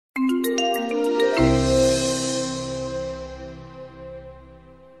So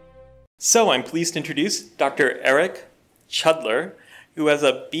I'm pleased to introduce Dr. Eric Chudler, who has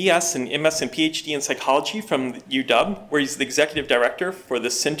a BS and MS and Ph.D. in psychology from UW, where he's the executive director for the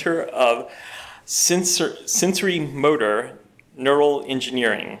Center of Sensorimotor Neural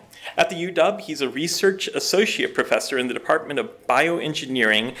Engineering. At the UW, he's a research associate professor in the Department of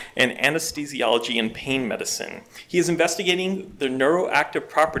Bioengineering and Anesthesiology and Pain Medicine. He is investigating the neuroactive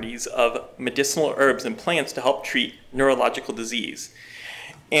properties of medicinal herbs and plants to help treat neurological disease.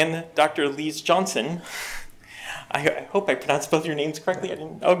 And Dr. Lise Johnson, I hope I pronounced both your names correctly. I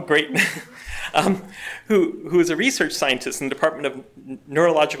didn't. Oh, great. Who is a research scientist in the Department of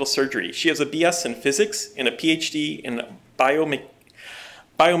Neurological Surgery. She has a BS in physics and a Ph.D. in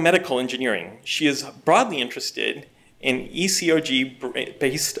biomedical engineering. She is broadly interested in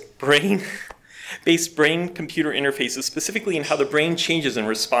ECOG-based brain-computer interfaces, specifically in how the brain changes in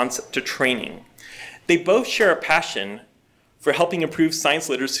response to training. They both share a passion for helping improve science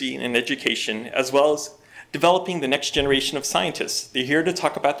literacy and education, as well as developing the next generation of scientists. They're here to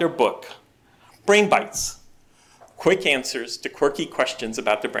talk about their book, Brain Bytes, Quick Answers to Quirky Questions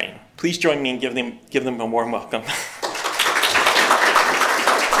About the Brain. Please join me and give them a warm welcome.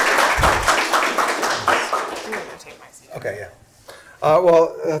 Okay,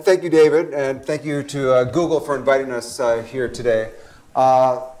 yeah. Thank you, David, and thank you to Google for inviting us here today.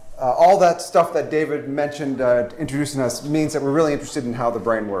 All that stuff that David mentioned introducing us means that we're really interested in how the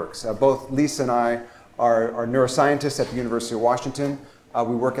brain works. Both Lisa and I are neuroscientists at the University of Washington.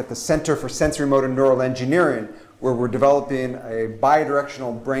 We work at the Center for Sensorimotor Neural Engineering, where we're developing a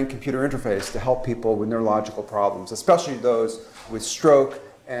bidirectional brain-computer interface to help people with neurological problems, especially those with stroke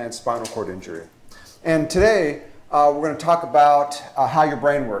and spinal cord injury. And today, we're going to talk about how your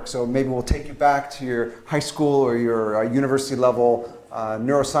brain works. So maybe we'll take you back to your high school or your university level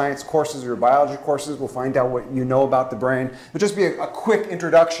neuroscience courses or your biology courses. We'll find out what you know about the brain. It'll just be a quick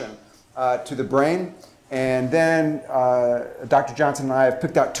introduction to the brain. And then Dr. Johnson and I have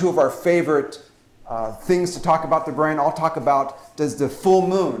picked out two of our favorite things to talk about the brain. I'll talk about, does the full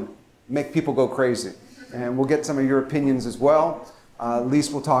moon make people go crazy? And we'll get some of your opinions as well.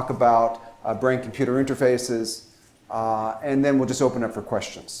 Lise will talk about brain-computer interfaces. And then we'll just open up for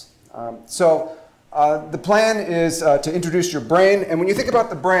questions. The plan is to introduce your brain. And when you think about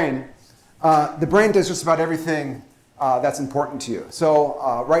the brain does just about everything that's important to you.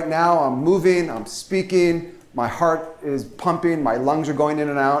 So right now I'm moving, I'm speaking, my heart is pumping, my lungs are going in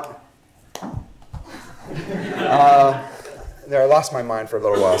and out. There, I lost my mind for a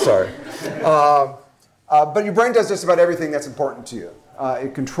little while, sorry. But your brain does just about everything that's important to you.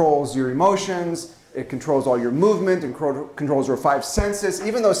 It controls your emotions, it controls all your movement, it controls your 5 senses.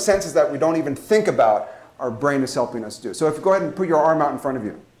 Even those senses that we don't even think about, our brain is helping us do. So if you go ahead and put your arm out in front of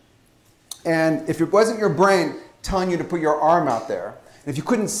you, and if it wasn't your brain telling you to put your arm out there, and if you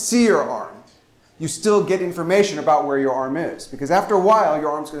couldn't see your arm, you still get information about where your arm is. Because after a while,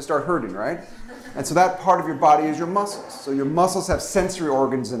 your arm's going to start hurting, right? And so that part of your body is your muscles. So your muscles have sensory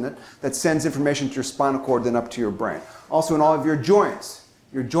organs in it that sends information to your spinal cord, then up to your brain. Also in all of your joints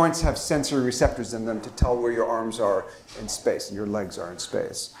have sensory receptors in them to tell where your arms are in space and your legs are in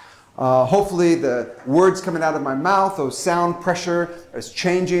space. Hopefully the words coming out of my mouth, those sound pressure is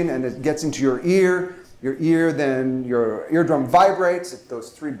changing and it gets into your ear. Your ear, then your eardrum vibrates. If those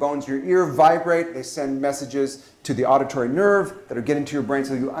 3 bones in your ear vibrate, they send messages to the auditory nerve that are getting to your brain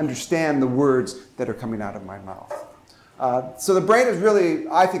so you understand the words that are coming out of my mouth. So the brain is really,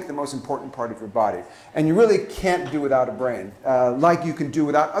 I think, the most important part of your body. And you really can't do without a brain, like you can do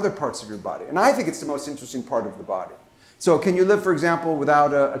without other parts of your body. And I think it's the most interesting part of the body. So can you live, for example,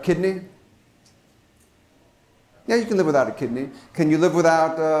 without a kidney? Yeah, you can live without a kidney. Can you live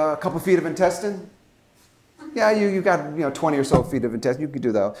without a couple feet of intestine? Yeah, you've got 20 or so feet of intestine. You could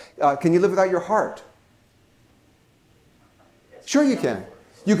do that. Can you live without your heart? Sure you can.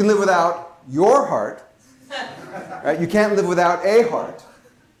 You can live without your heart. Right? You can't live without a heart.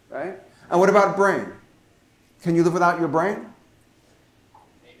 Right? And what about brain? Can you live without your brain?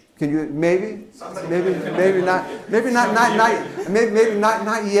 Can you? Maybe not. Maybe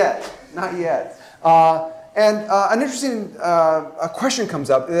not yet. Not yet. An interesting question comes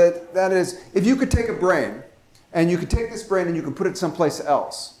up. That is, if you could take a brain, and you could take this brain and you could put it someplace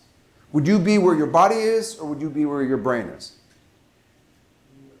else, would you be where your body is, or would you be where your brain is?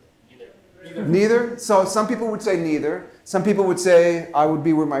 Neither? So some people would say neither. Some people would say, I would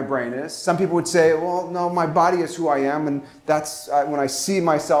be where my brain is. Some people would say, well, no, my body is who I am, and that's when I see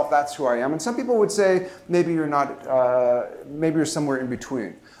myself, that's who I am. And some people would say, maybe you're not, maybe you're somewhere in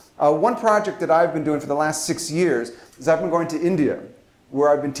between. One project that I've been doing for the last 6 years is I've been going to India where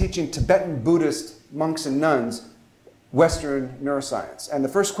I've been teaching Tibetan Buddhist monks and nuns Western neuroscience. And the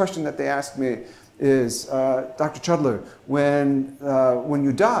first question that they asked me is, Dr. Chudler, when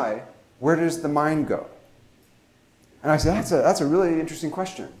you die, where does the mind go? And I said, that's a really interesting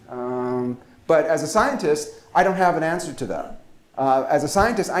question. But as a scientist, I don't have an answer to that. As a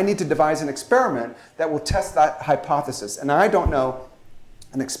scientist, I need to devise an experiment that will test that hypothesis. And I don't know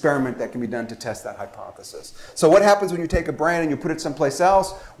an experiment that can be done to test that hypothesis. So what happens when you take a brain and you put it someplace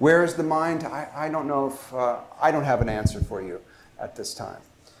else? Where is the mind? I don't know if, I don't have an answer for you at this time.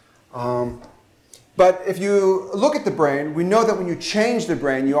 But if you look at the brain, we know that when you change the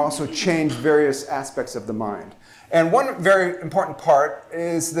brain, you also change various aspects of the mind. And one very important part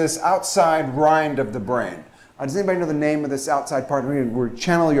is this outside rind of the brain. Does anybody know the name of this outside part? We're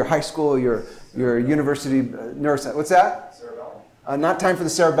channel your high school, your university neuroscience. What's that? Not time for the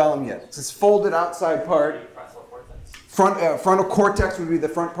cerebellum yet. It's this folded outside part. Frontal cortex would be the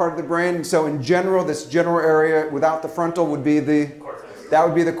front part of the brain. So in general, this general area without the frontal would be the cortex. That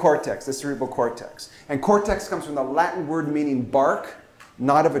would be the cortex, the cerebral cortex. And cortex comes from the Latin word meaning bark,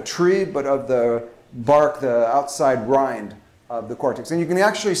 not of a tree, but of the bark, the outside rind of the cortex. And you can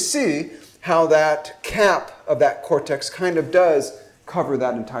actually see how that cap of that cortex kind of does cover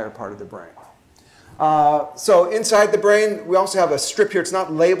that entire part of the brain. So inside the brain, we also have a strip here. It's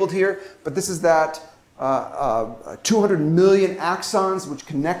not labeled here, but this is that 200 million axons which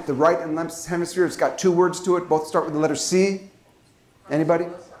connect the right and left hemisphere. It's got two words to it. Both start with the letter C. Anybody?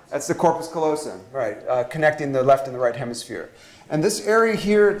 That's the corpus callosum, right, connecting the left and the right hemisphere. And this area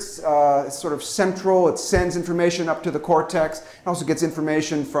here, it's sort of central. It sends information up to the cortex. It also gets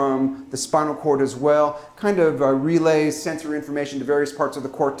information from the spinal cord as well. Kind of relays sensory information to various parts of the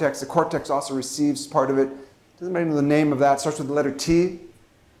cortex. The cortex also receives part of it. Does anybody know the name of that? It starts with the letter T.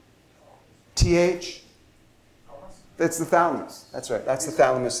 TH. That's the thalamus. That's right. That's the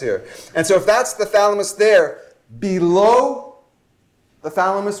thalamus here. And so if that's the thalamus there, below the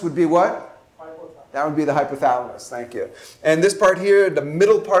thalamus would be what? That would be the hypothalamus, thank you. And this part here, the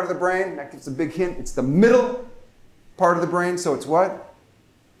middle part of the brain, that gives a big hint. It's the middle part of the brain, so it's what?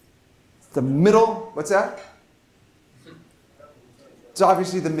 It's the middle, what's that? It's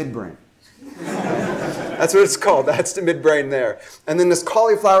obviously the midbrain. That's what it's called, that's the midbrain there. And then this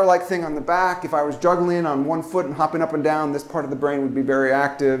cauliflower-like thing on the back, if I was juggling on one foot and hopping up and down, this part of the brain would be very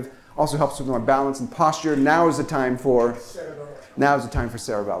active. Also helps with my balance and posture. Now is the time for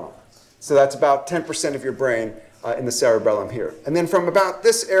cerebellum. So that's about 10% of your brain in the cerebellum here. And then from about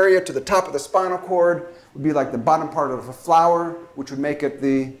this area to the top of the spinal cord would be like the bottom part of a flower, which would make it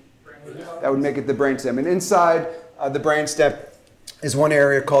the brainstem. And inside the brainstem is one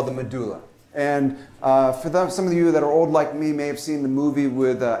area called the medulla. And for some of you that are old like me may have seen the movie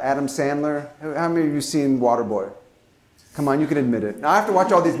with Adam Sandler. How many of you seen Waterboy? Come on, you can admit it. Now, I have to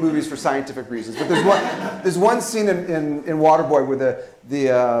watch all these movies for scientific reasons, but there's one scene in Waterboy where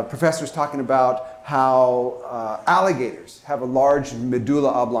the professor's talking about how alligators have a large medulla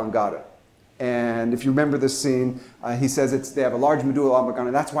oblongata. And if you remember this scene, he says they have a large medulla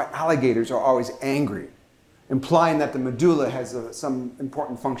oblongata. That's why alligators are always angry, implying that the medulla has some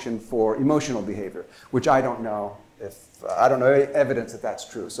important function for emotional behavior, which I don't know I don't know any evidence that that's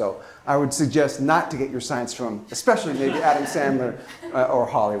true. So I would suggest not to get your science from, especially maybe Adam Sandler or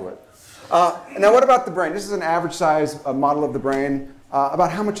Hollywood. Now what about the brain? This is an average size model of the brain.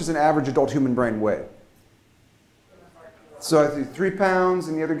 About how much does an average adult human brain weigh? So I think 3 pounds.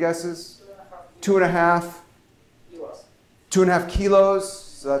 Any other guesses? 2.5. 2.5 kilos.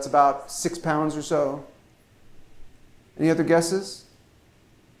 So that's about 6 pounds or so. Any other guesses?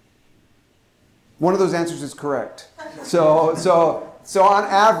 One of those answers is correct. So on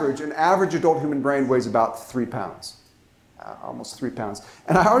average, an average adult human brain weighs about 3 pounds, almost 3 pounds.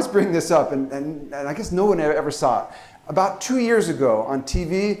 And I always bring this up, and I guess no one ever saw it. About 2 years ago on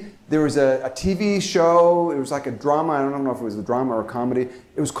TV, there was a TV show. It was like a drama. I don't know if it was a drama or a comedy.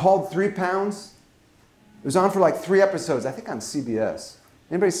 It was called 3 Pounds. It was on for like 3 episodes, I think on CBS.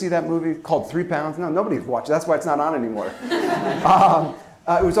 Anybody see that movie called 3 Pounds? No, nobody's watched it. That's why it's not on anymore.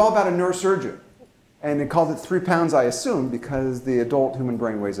 It was all about a neurosurgeon. And they called it 3 pounds, I assume, because the adult human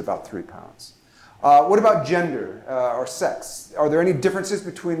brain weighs about 3 pounds. What about gender or sex? Are there any differences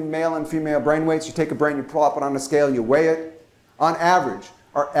between male and female brain weights? You take a brain, you pull up it on a scale, you weigh it. On average,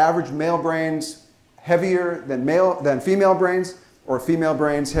 are average male brains heavier than female brains, or female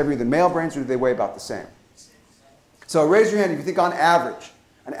brains heavier than male brains, or do they weigh about the same? So raise your hand if you think on average,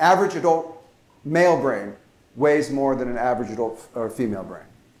 an average adult male brain weighs more than an average adult or female brain.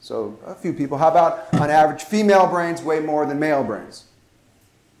 So a few people. How about on average, female brains weigh more than male brains?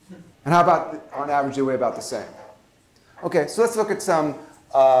 And how about on average, they weigh about the same? Okay, so let's look at some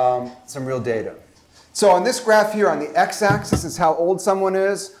real data. So on this graph here, on the x-axis is how old someone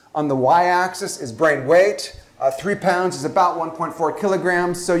is. On the y-axis is brain weight. 3 pounds is about 1.4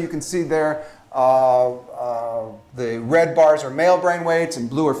 kilograms. So you can see there the red bars are male brain weights and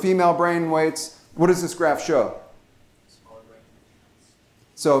blue are female brain weights. What does this graph show?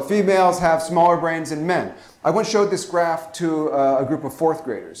 So females have smaller brains than men. I once showed this graph to a group of 4th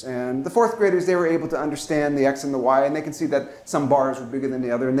graders. And the 4th graders, they were able to understand the x and the y. And they can see that some bars were bigger than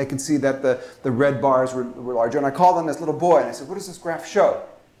the other. And they can see that the red bars were larger. And I called on this little boy and I said, what does this graph show?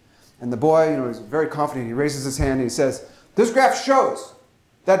 And the boy, is very confident. He raises his hand and he says, this graph shows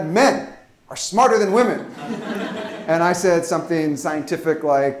that men are smarter than women. And I said something scientific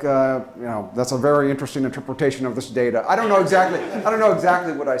like, that's a very interesting interpretation of this data. I don't know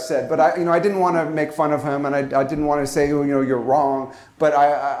exactly what I said, but I didn't want to make fun of him, and I didn't want to say, you're wrong. But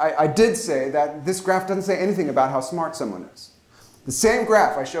I did say that this graph doesn't say anything about how smart someone is. The same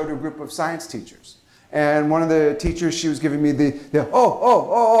graph I showed to a group of science teachers. And one of the teachers, she was giving me the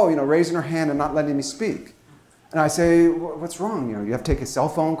raising her hand and not letting me speak. And I say, what's wrong? You have to take a cell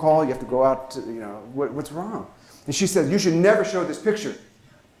phone call. You have to go out to, what's wrong? And she said, you should never show this picture. And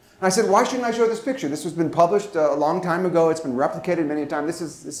I said, why shouldn't I show this picture? This has been published a long time ago. It's been replicated many times.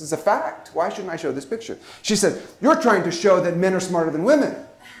 This is a fact. Why shouldn't I show this picture? She said, you're trying to show that men are smarter than women.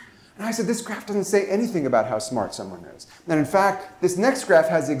 And I said, this graph doesn't say anything about how smart someone is. And in fact, this next graph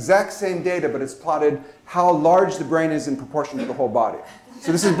has the exact same data, but it's plotted how large the brain is in proportion to the whole body.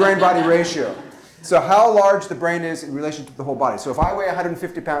 So this is brain-body ratio. So how large the brain is in relation to the whole body. So if I weigh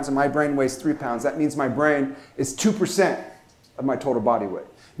 150 pounds and my brain weighs 3 pounds, that means my brain is 2% of my total body weight.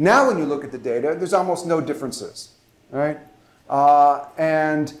 Now when you look at the data, there's almost no differences. Right?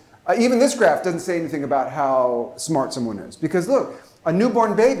 Even this graph doesn't say anything about how smart someone is. Because look, a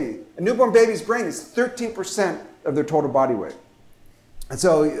newborn baby's brain is 13% of their total body weight. And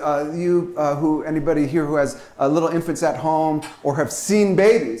so anybody here who has little infants at home or have seen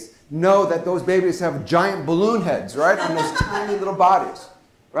babies, know that those babies have giant balloon heads, right, on those tiny little bodies,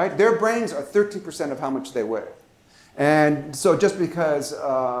 right? Their brains are 13% of how much they weigh. And so just because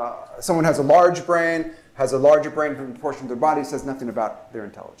someone has a large brain, has a larger brain in proportion to their body, says nothing about their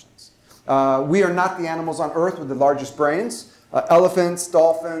intelligence. We are not the animals on Earth with the largest brains. Elephants,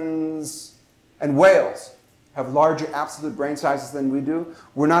 dolphins, and whales have larger absolute brain sizes than we do.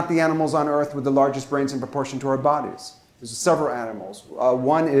 We're not the animals on Earth with the largest brains in proportion to our bodies. There's several animals.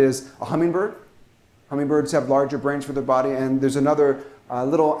 One is a hummingbird. Hummingbirds have larger brains for their body. And there's another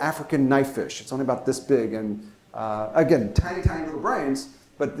little African knifefish. It's only about this big. And again, tiny, tiny little brains.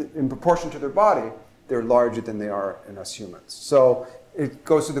 But in proportion to their body, they're larger than they are in us humans. So it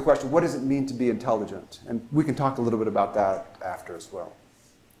goes to the question, what does it mean to be intelligent? And we can talk a little bit about that after as well.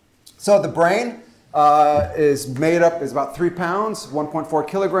 So the brain is about 3 pounds, 1.4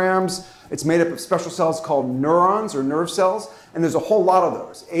 kilograms. It's made up of special cells called neurons or nerve cells, and there's a whole lot of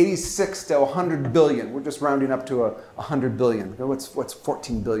those, 86 to 100 billion. We're just rounding up to 100 billion. What's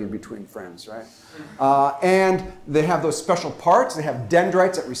 14 billion between friends, right? And they have those special parts. They have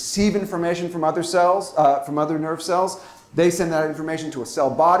dendrites that receive information from other cells, from other nerve cells. They send that information to a cell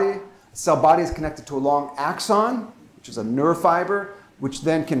body. A cell body is connected to a long axon, which is a nerve fiber, which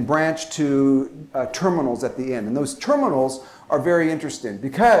then can branch to terminals at the end. And those terminals are very interesting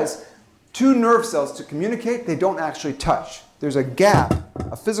because two nerve cells to communicate, they don't actually touch. There's a gap,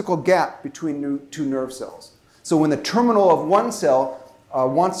 a physical gap between two nerve cells. So when the terminal of one cell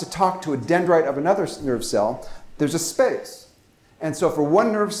wants to talk to a dendrite of another nerve cell, there's a space. And so for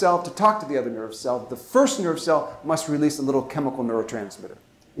one nerve cell to talk to the other nerve cell, the first nerve cell must release a little chemical neurotransmitter.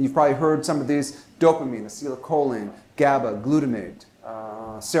 You've probably heard some of these: dopamine, acetylcholine, GABA, glutamate,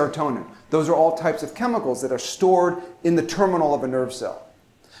 serotonin. Those are all types of chemicals that are stored in the terminal of a nerve cell.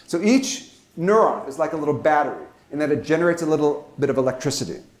 So each neuron is like a little battery in that it generates a little bit of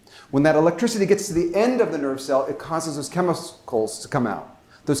electricity. When that electricity gets to the end of the nerve cell, it causes those chemicals to come out.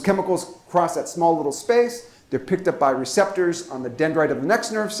 Those chemicals cross that small little space. They're picked up by receptors on the dendrite of the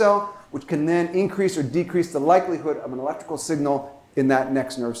next nerve cell, which can then increase or decrease the likelihood of an electrical signal in that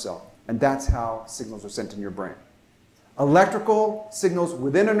next nerve cell. And that's how signals are sent in your brain. Electrical signals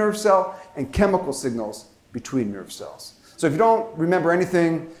within a nerve cell and chemical signals between nerve cells. So if you don't remember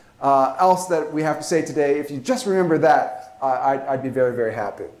anything else that we have to say today, if you just remember that, I'd be very, very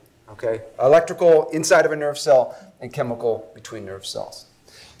happy. Okay? Electrical inside of a nerve cell and chemical between nerve cells.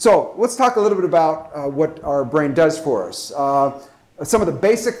 So let's talk a little bit about what our brain does for us. Some of the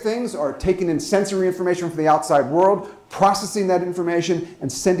basic things are taking in sensory information from the outside world, processing that information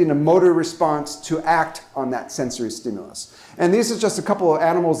and sending a motor response to act on that sensory stimulus. And these are just a couple of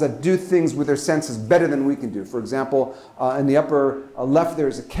animals that do things with their senses better than we can do. For example, in the upper left,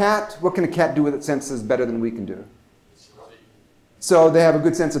 there's a cat. What can a cat do with its senses better than we can do? So they have a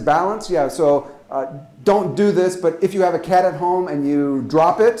good sense of balance. Yeah, so don't do this, but if you have a cat at home and you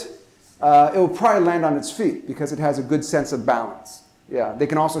drop it, it will probably land on its feet because it has a good sense of balance. Yeah, they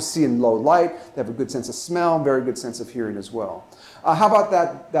can also see in low light. They have a good sense of smell, very good sense of hearing as well. How about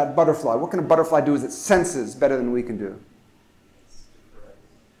that butterfly? What can a butterfly do with its senses better than we can do?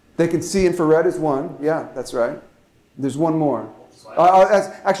 They can see infrared is one. Yeah, that's right. There's one more.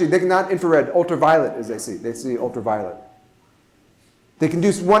 Actually, they can not infrared. Ultraviolet is they see. They see ultraviolet. They can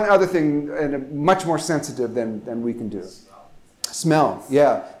do one other thing and much more sensitive than we can do. Smell,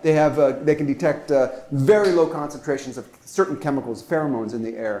 yeah. They can detect very low concentrations of certain chemicals, pheromones in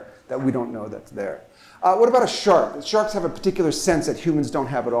the air that we don't know that's there. What about a shark? Sharks have a particular sense that humans don't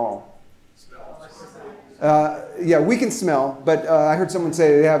have at all. Yeah, we can smell, but I heard someone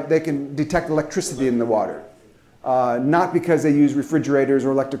say they can detect electricity in the water. Not because they use refrigerators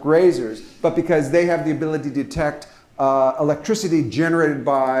or electric razors, but because they have the ability to detect electricity generated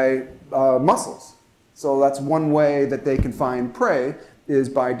by muscles. So that's one way that they can find prey is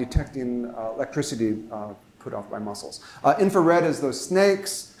by detecting electricity put off by muscles. Infrared is those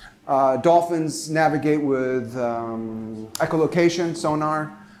snakes. Dolphins navigate with echolocation,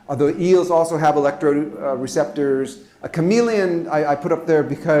 sonar. The eels also have electroreceptors. A chameleon I put up there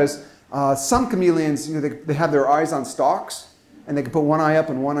because some chameleons, they have their eyes on stalks, and they can put one eye up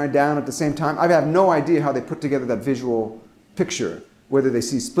and one eye down at the same time. I have no idea how they put together that visual picture, whether they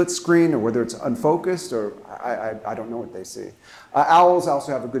see split screen or whether it's unfocused, or I don't know what they see. Owls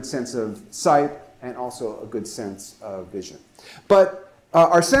also have a good sense of sight and also a good sense of vision. But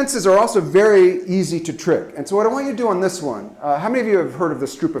our senses are also very easy to trick. And so what I want you to do on this one, how many of you have heard of the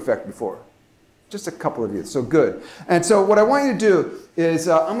Stroop effect before? Just a couple of you, so good. And so what I want you to do is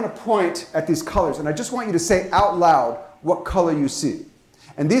I'm going to point at these colors, and I just want you to say out loud what color you see.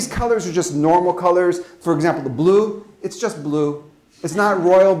 And these colors are just normal colors. For example, the blue, it's just blue. It's not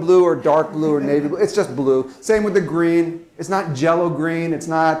royal blue or dark blue or navy blue. It's just blue. Same with the green. It's not jello green. It's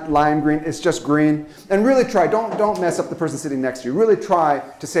not lime green. It's just green. And really try. Don't mess up the person sitting next to you. Really try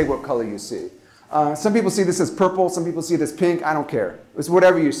to say what color you see. Some people see this as purple. Some people see it as pink. I don't care. It's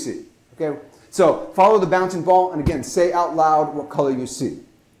whatever you see. Okay? So follow the bouncing ball. And again, say out loud what color you see.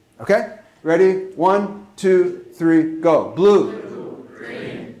 Okay? Ready? 1, 2, 3, go. Blue. Blue,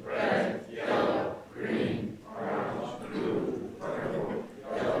 green, red, yellow, green, orange, blue, purple,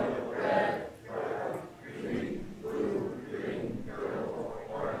 yellow, red, purple, green, blue, green, purple,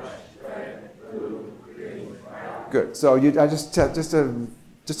 orange, red, blue, green, brown. Good. So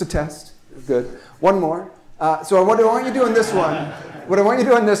just a test. Good. One more. So what I want you to do in this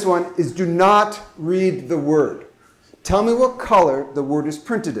one, is do not read the word. Tell me what color the word is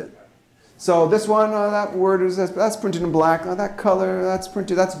printed in. So this one, that word that's printed in black. That color, that's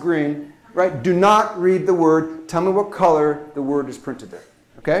printed, that's green. Right? Do not read the word. Tell me what color the word is printed in.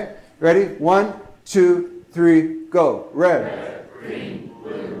 Okay? Ready? 1, 2, 3, go. Red. Red, green,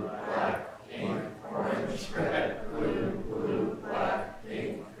 blue, black, pink, orange, red, blue, blue, black,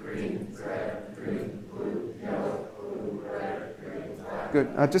 pink, green, red, green, blue, yellow, blue, red, green, black.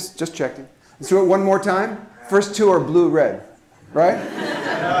 Good. Just checking. Let's do it one more time. First two are blue, red. Right?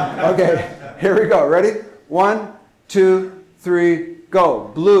 Okay. Here we go. Ready? 1, 2, 3, go.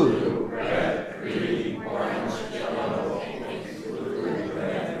 Blue. Blue, red, green, orange, yellow, pink, blue,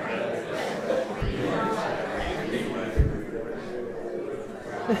 red, red, green,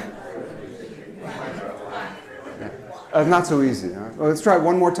 black. Not so easy. Huh? Well, let's try it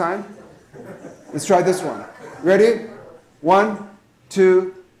one more time. Let's try this one. Ready? 1,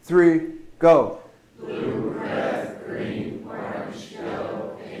 2, 3, go. Blue, red, green, orange,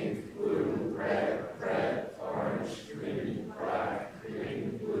 yellow, pink, blue, red, red, orange, green, black,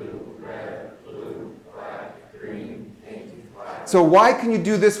 green, blue, red, blue, black, green, pink, black. So why can you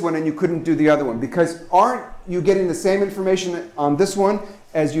do this one and you couldn't do the other one? Because aren't you getting the same information on this one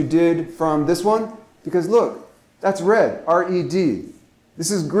as you did from this one? Because look, that's red, R-E-D.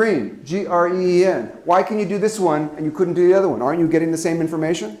 This is green, G-R-E-E-N. Why can you do this one and you couldn't do the other one? Aren't you getting the same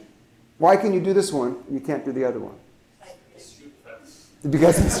information? Why can you do this one and you can't do the other one?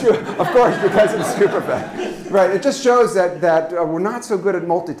 Because it's true. Of course, because it's Stroop effect. Right. It just shows that we're not so good at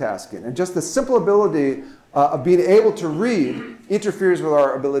multitasking. And just the simple ability of being able to read interferes with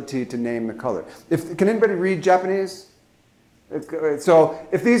our ability to name the color. Can anybody read Japanese? So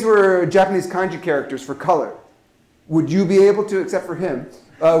if these were Japanese kanji characters for color, would you be able to, except for him,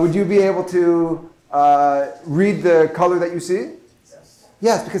 would you be able to read the color that you see?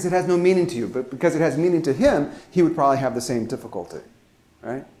 Yes, because it has no meaning to you. But because it has meaning to him, he would probably have the same difficulty.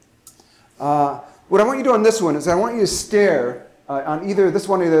 Right? What I want you to do on this one is I want you to stare on either this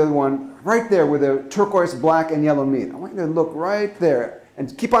one or the other one, right there with the turquoise, black, and yellow meat. I want you to look right there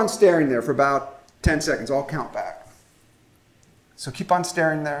and keep on staring there for about 10 seconds. I'll count back. So keep on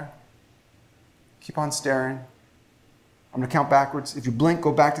staring there. Keep on staring. I'm going to count backwards. If you blink,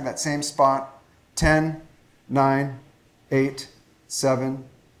 go back to that same spot. 10, 9, 8, 7,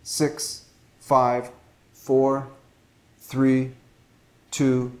 6, 5, 4, 3,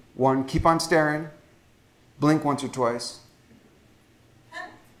 2, 1. Keep on staring. Blink once or twice.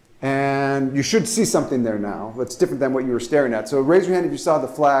 And you should see something there now that's different than what you were staring at. So raise your hand if you saw the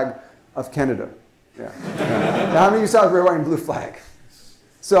flag of Canada. Yeah. Now, how many of you saw the red, white, and blue flag?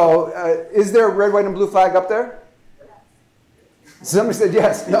 So is there a red, white, and blue flag up there? Somebody said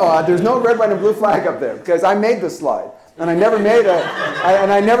yes. No, there's no red, white, and blue flag up there because I made this slide. And I never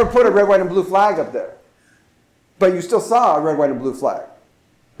I never put a red, white, and blue flag up there. But you still saw a red, white, and blue flag.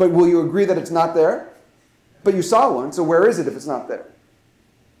 But will you agree that it's not there? But you saw one, so where is it if it's not there?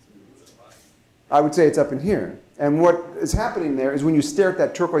 I would say it's up in here. And what is happening there is when you stare at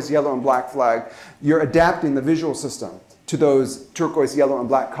that turquoise, yellow, and black flag, you're adapting the visual system to those turquoise, yellow, and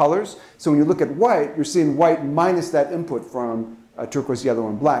black colors. So when you look at white, you're seeing white minus that input from turquoise, yellow,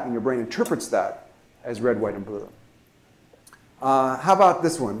 and black, and your brain interprets that as red, white, and blue. How about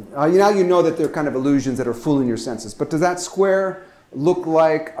this one? Now you know that they're kind of illusions that are fooling your senses. But does that square look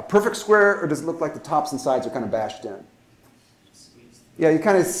like a perfect square, or does it look like the tops and sides are kind of bashed in? Yeah, you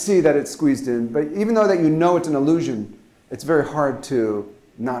kind of see that it's squeezed in. But even though that you know it's an illusion, it's very hard to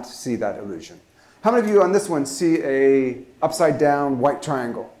not see that illusion. How many of you on this one see a upside down white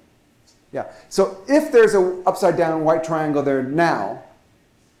triangle? Yeah. So if there's an upside down white triangle there now,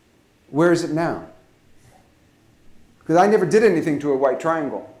 where is it now? Because I never did anything to a white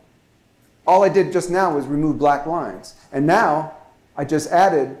triangle. All I did just now was remove black lines. And now I just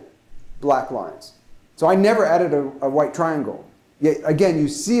added black lines. So I never added a white triangle. Yet, again, you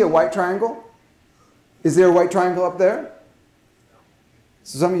see a white triangle? Is there a white triangle up there?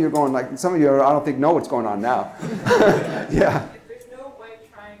 So some of you are going like, some of you I don't think know what's going on now. Yeah. If there's no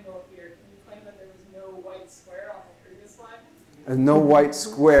white triangle here, can you claim that there was no white square on the previous slide? There's no white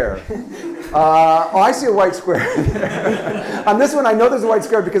square. Oh, I see a white square there. On this one, I know there's a white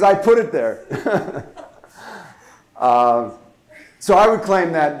square because I put it there. So I would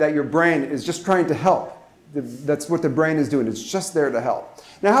claim that your brain is just trying to help. That's what the brain is doing. It's just there to help.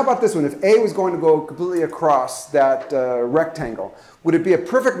 Now, how about this one? If A was going to go completely across that rectangle, would it be a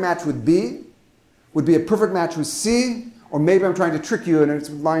perfect match with B? Would it be a perfect match with C? Or maybe I'm trying to trick you and it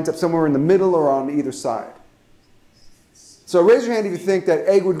lines up somewhere in the middle or on either side. So raise your hand if you think that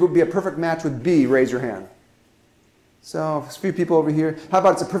A would be a perfect match with B. Raise your hand. So a few people over here. How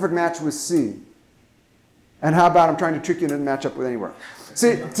about it's a perfect match with C? And how about I'm trying to trick you and it doesn't match up with anywhere?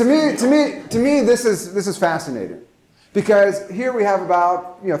 See, to me, this is fascinating, because here we have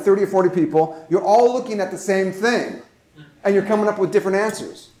about 30 or 40 people. You're all looking at the same thing, and you're coming up with different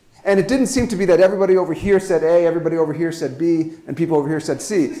answers. And it didn't seem to be that everybody over here said A, everybody over here said B, and people over here said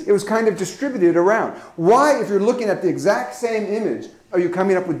C. It was kind of distributed around. Why, if you're looking at the exact same image, are you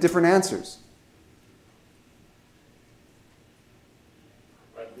coming up with different answers?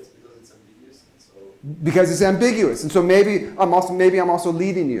 Because it's ambiguous, and so maybe I'm also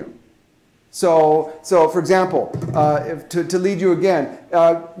leading you. So for example, to lead you again,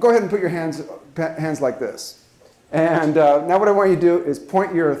 go ahead and put your hands like this. And now what I want you to do is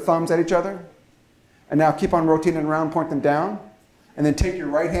point your thumbs at each other, and now keep on rotating around, point them down, and then take your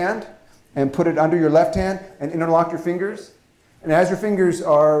right hand and put it under your left hand and interlock your fingers. And as your fingers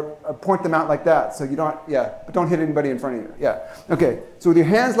are, point them out like that. So you don't, but don't hit anybody in front of you. Yeah. Okay. So with your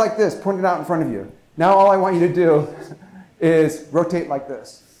hands like this, pointed out in front of you. Now all I want you to do is rotate like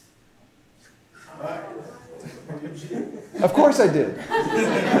this. Of course I did.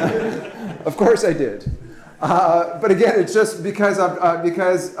 Of course I did. But again, it's just because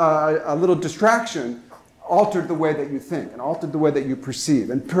a little distraction altered the way that you think and altered the way that you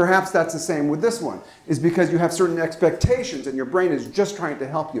perceive. And perhaps that's the same with this one, is because you have certain expectations and your brain is just trying to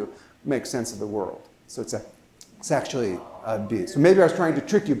help you make sense of the world. So it's actually B. So maybe I was trying to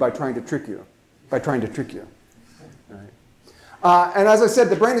trick you by trying to trick you. Right. And as I said,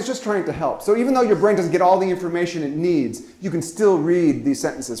 the brain is just trying to help. So even though your brain doesn't get all the information it needs, you can still read these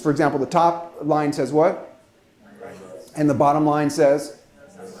sentences. For example, the top line says what? And the bottom line says?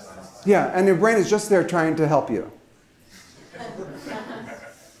 Yeah, and your brain is just there trying to help you.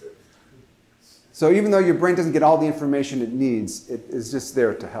 So even though your brain doesn't get all the information it needs, it is just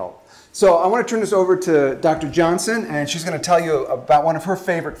there to help. So I want to turn this over to Dr. Johnson, and she's going to tell you about one of her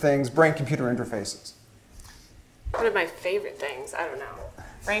favorite things, brain-computer interfaces. One of my favorite things, I don't know.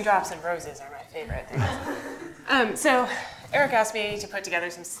 Raindrops and roses are my favorite things. So Eric asked me to put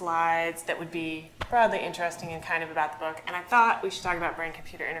together some slides that would be broadly interesting and kind of about the book, and I thought we should talk about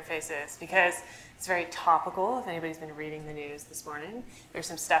brain-computer interfaces because it's very topical if anybody's been reading the news this morning. There's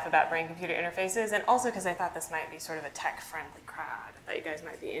some stuff about brain-computer interfaces, and also because I thought this might be sort of a tech-friendly crowd. I thought you guys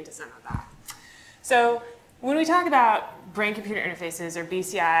might be into some of that. So when we talk about brain-computer interfaces, or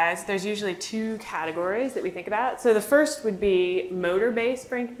BCIs, there's usually two categories that we think about. So the first would be motor-based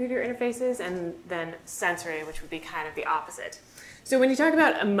brain-computer interfaces, and then sensory, which would be kind of the opposite. So when you talk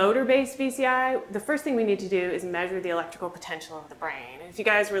about a motor-based BCI, the first thing we need to do is measure the electrical potential of the brain. And if you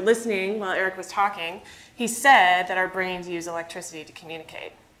guys were listening while Eric was talking, he said that our brains use electricity to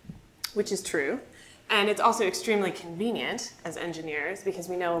communicate, which is true. And it's also extremely convenient as engineers because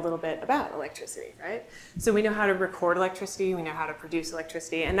we know a little bit about electricity, right? So we know how to record electricity, we know how to produce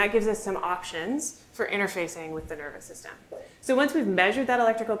electricity, and that gives us some options for interfacing with the nervous system. So once we've measured that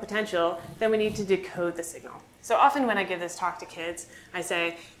electrical potential, then we need to decode the signal. So often when I give this talk to kids, I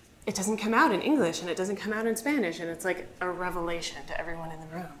say, it doesn't come out in English and it doesn't come out in Spanish, and it's like a revelation to everyone in the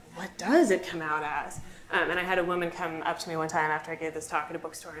room. What does it come out as? And I had a woman come up to me one time after I gave this talk at a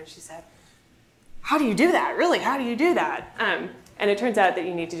bookstore, and she said, how do you do that? Really, how do you do that? And it turns out that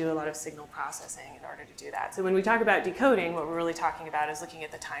you need to do a lot of signal processing in order to do that. So when we talk about decoding, what we're really talking about is looking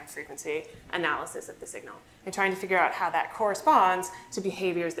at the time frequency analysis of the signal and trying to figure out how that corresponds to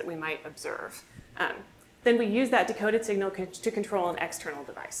behaviors that we might observe. Then we use that decoded signal to control an external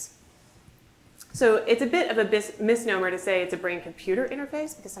device. So it's a bit of a misnomer to say it's a brain-computer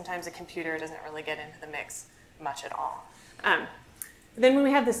interface because sometimes a computer doesn't really get into the mix much at all. Then when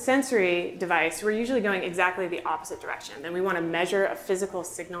we have the sensory device, we're usually going exactly the opposite direction. Then we want to measure a physical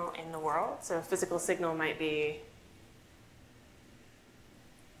signal in the world. So a physical signal might be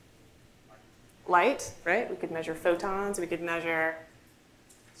light, right? We could measure photons. We could measure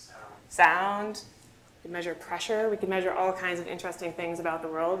sound. We could measure pressure. We could measure all kinds of interesting things about the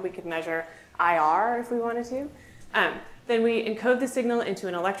world. We could measure IR if we wanted to. Then we encode the signal into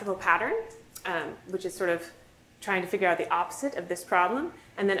an electrical pattern, which is sort of trying to figure out the opposite of this problem,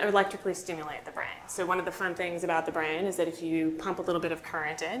 and then electrically stimulate the brain. So one of the fun things about the brain is that if you pump a little bit of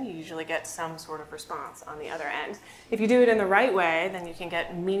current in, you usually get some sort of response on the other end. If you do it in the right way, then you can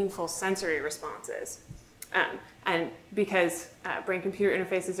get meaningful sensory responses. And because brain-computer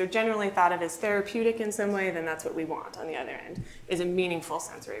interfaces are generally thought of as therapeutic in some way, then that's what we want on the other end, is a meaningful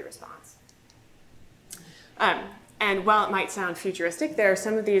sensory response. And while it might sound futuristic, there are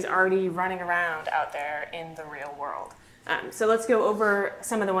some of these already running around out there in the real world. So let's go over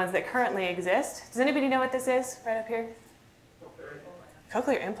some of the ones that currently exist. Does anybody know what this is right up here?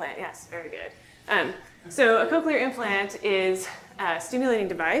 Cochlear implant, yes, very good. So a cochlear implant is a stimulating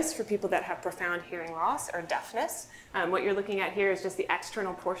device for people that have profound hearing loss or deafness. What you're looking at here is just the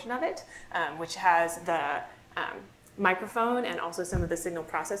external portion of it, which has the microphone and also some of the signal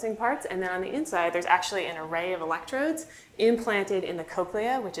processing parts. And then on the inside, there's actually an array of electrodes implanted in the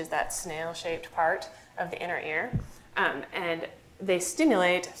cochlea, which is that snail-shaped part of the inner ear. And they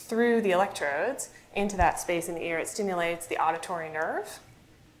stimulate through the electrodes into that space in the ear. It stimulates the auditory nerve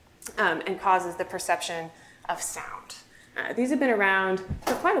and causes the perception of sound. These have been around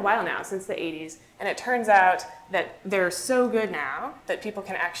for quite a while now, since the 80s, and it turns out that they're so good now that people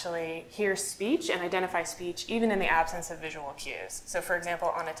can actually hear speech and identify speech even in the absence of visual cues. So for example,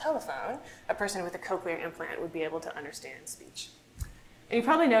 on a telephone, a person with a cochlear implant would be able to understand speech. And you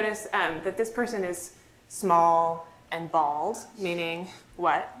probably notice that this person is small and bald, meaning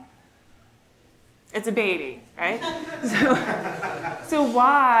what? It's a baby, right? So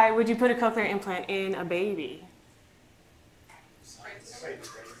why would you put a cochlear implant in a baby?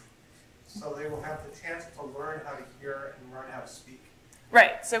 So they will have the chance to learn how to hear and learn how to speak.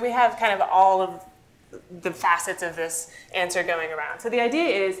 Right, so we have kind of all of the facets of this answer going around. So the idea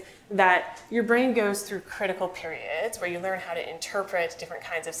is that your brain goes through critical periods where you learn how to interpret different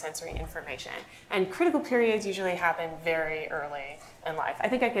kinds of sensory information. And critical periods usually happen very early in life. I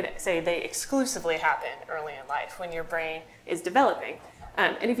think I could say they exclusively happen early in life when your brain is developing.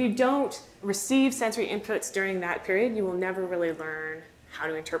 And if you don't receive sensory inputs during that period, you will never really learn how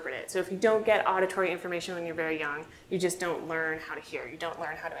to interpret it. So if you don't get auditory information when you're very young, you just don't learn how to hear. You don't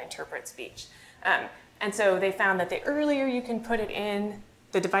learn how to interpret speech. And so they found that the earlier you can put it in,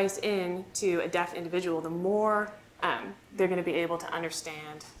 the device in to a deaf individual, the more they're going to be able to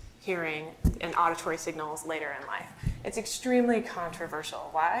understand hearing and auditory signals later in life. It's extremely controversial.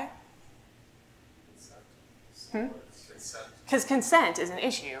 Why? Because consent is an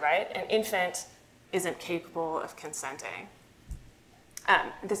issue, right? An infant isn't capable of consenting.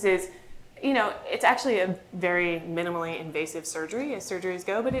 This is, you know, it's actually a very minimally invasive surgery as surgeries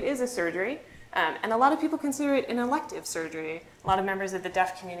go, but it is a surgery. And a lot of people consider it an elective surgery. A lot of members of the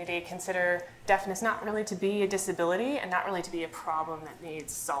deaf community consider deafness not really to be a disability and not really to be a problem that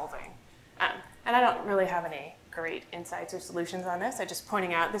needs solving. And I don't really have any great insights or solutions on this. I'm just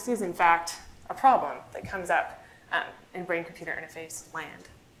pointing out this is, in fact, a problem that comes up in brain-computer interface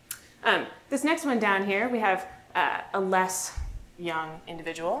land. This next one down here, we have a less young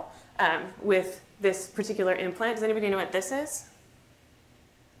individual with this particular implant. Does anybody know what this is?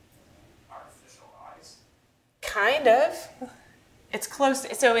 Artificial eyes. Kind of. It's close.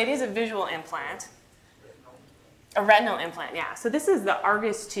 So it is a visual implant. A retinal implant, yeah. So this is the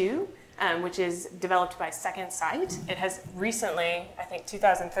Argus 2, which is developed by Second Sight. It has recently, I think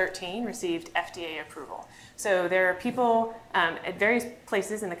 2013, received FDA approval. So there are people at various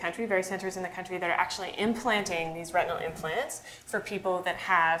places in the country, various centers in the country, that are actually implanting these retinal implants for people that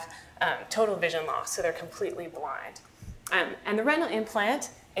have total vision loss, so they're completely blind. And the retinal implant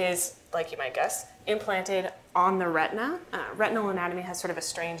is, like you might guess, implanted on the retina. Retinal anatomy has sort of a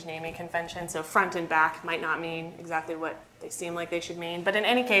strange naming convention, so front and back might not mean exactly what they seem like they should mean. But in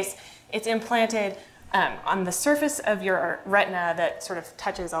any case, it's implanted on the surface of your retina that sort of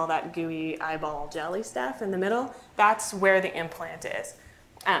touches all that gooey eyeball jelly stuff in the middle. That's where the implant is.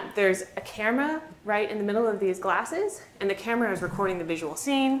 There's a camera right in the middle of these glasses, and the camera is recording the visual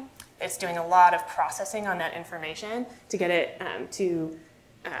scene. It's doing a lot of processing on that information to get it to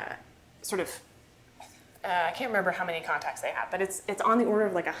I can't remember how many contacts they have, but it's on the order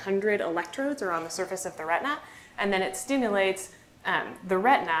of like 100 electrodes are on the surface of the retina, and then it stimulates the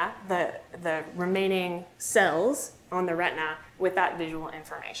retina, the remaining cells on the retina with that visual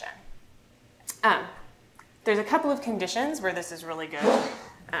information. There's a couple of conditions where this is really good.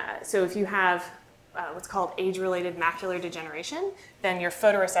 So if you have what's called age-related macular degeneration, then your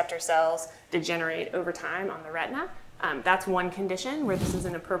photoreceptor cells degenerate over time on the retina. That's one condition where this is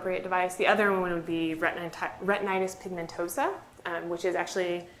an appropriate device. The other one would be retinitis pigmentosa, which is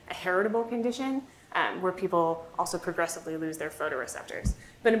actually a heritable condition where people also progressively lose their photoreceptors.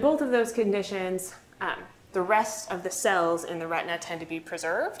 But in both of those conditions, the rest of the cells in the retina tend to be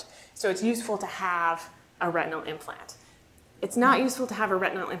preserved, so it's useful to have a retinal implant. It's not useful to have a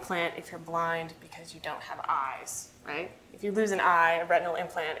retinal implant if you're blind because you don't have eyes, right? If you lose an eye, a retinal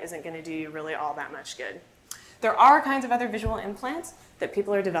implant isn't going to do you really all that much good. There are kinds of other visual implants that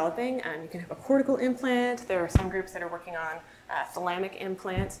people are developing. You can have a cortical implant. There are some groups that are working on thalamic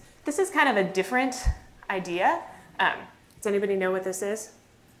implants. This is kind of a different idea. Does anybody know what this is?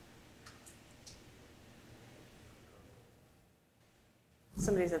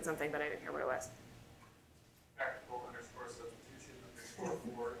 Somebody said something, but I didn't hear what it was. Practical underscore substitution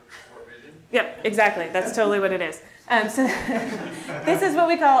underscore vision. Yep, exactly. That's totally what it is. So this is what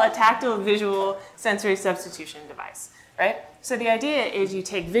we call a tactile visual sensory substitution device, right? So the idea is you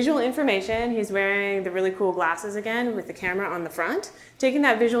take visual information. He's wearing the really cool glasses again with the camera on the front, taking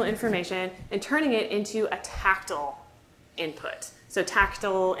that visual information and turning it into a tactile input. So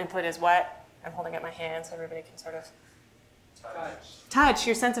tactile input is what? I'm holding up my hand so everybody can sort of touch,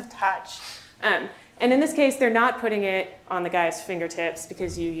 your sense of touch. And in this case, they're not putting it on the guy's fingertips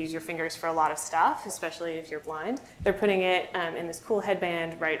because you use your fingers for a lot of stuff, especially if you're blind. They're putting it in this cool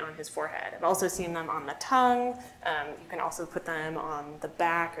headband right on his forehead. I've also seen them on the tongue. You can also put them on the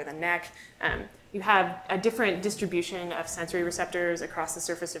back or the neck. You have a different distribution of sensory receptors across the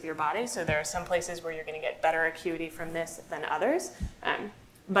surface of your body. So there are some places where you're going to get better acuity from this than others.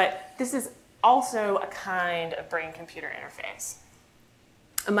 But this is also a kind of brain-computer interface,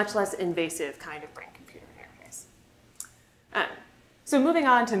 a much less invasive kind of brain-computer interface. So moving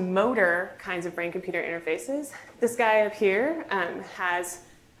on to motor kinds of brain-computer interfaces, this guy up here has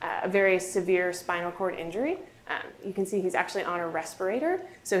a very severe spinal cord injury. You can see he's actually on a respirator,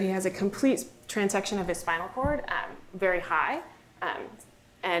 so he has a complete transection of his spinal cord, very high.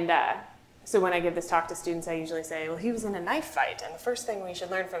 So when I give this talk to students, I usually say, well, he was in a knife fight, and the first thing we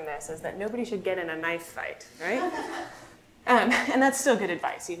should learn from this is that nobody should get in a knife fight, right? And that's still good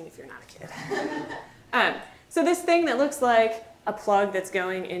advice, even if you're not a kid. So this thing that looks like a plug that's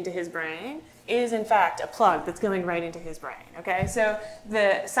going into his brain is, in fact, a plug that's going right into his brain, okay? So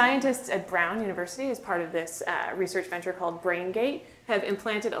the scientists at Brown University, as part of this research venture called BrainGate, have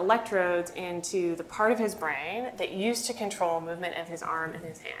implanted electrodes into the part of his brain that used to control movement of his arm and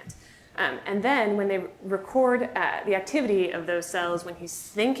his hand. And then when they record the activity of those cells when he's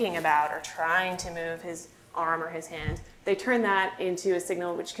thinking about or trying to move his arm or his hand, they turn that into a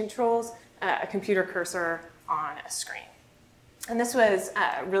signal which controls a computer cursor on a screen. And this was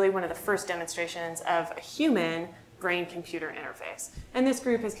really one of the first demonstrations of a human brain-computer interface. And this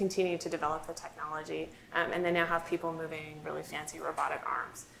group has continued to develop the technology, and they now have people moving really fancy robotic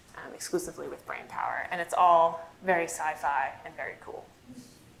arms exclusively with brain power. And it's all very sci-fi and very cool.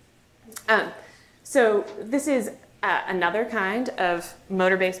 So this is another kind of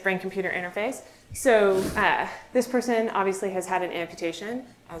motor-based brain-computer interface. So this person obviously has had an amputation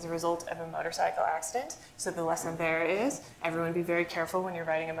as a result of a motorcycle accident. So the lesson there is everyone be very careful when you're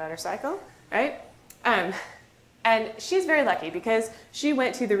riding a motorcycle, right? And she's very lucky because she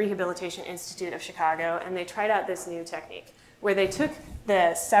went to the Rehabilitation Institute of Chicago and they tried out this new technique where they took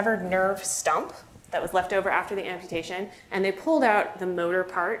the severed nerve stump that was left over after the amputation and they pulled out the motor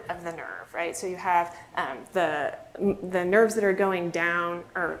part of the nerve, right? So you have the nerves that are going down,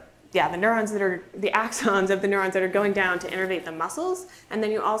 or yeah, the axons of the neurons that are going down to innervate the muscles, and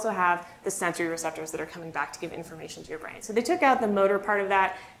then you also have the sensory receptors that are coming back to give information to your brain. So they took out the motor part of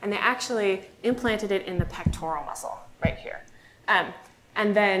that, and they actually implanted it in the pectoral muscle right here.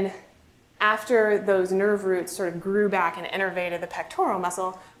 And then after those nerve roots sort of grew back and innervated the pectoral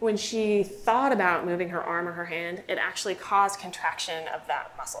muscle, when she thought about moving her arm or her hand, it actually caused contraction of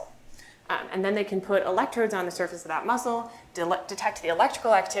that muscle. And then they can put electrodes on the surface of that muscle, detect the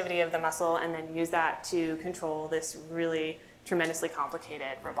electrical activity of the muscle, and then use that to control this really tremendously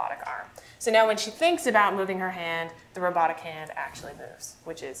complicated robotic arm. So now when she thinks about moving her hand, the robotic hand actually moves,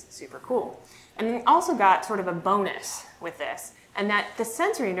 which is super cool. And then also got sort of a bonus with this, and that the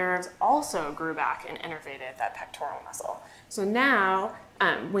sensory nerves also grew back and innervated that pectoral muscle. So now,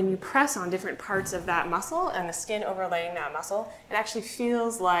 when you press on different parts of that muscle and the skin overlaying that muscle, it actually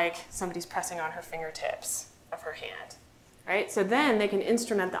feels like somebody's pressing on her fingertips of her hand, right? So then they can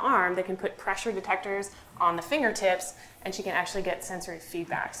instrument the arm, they can put pressure detectors on the fingertips, and she can actually get sensory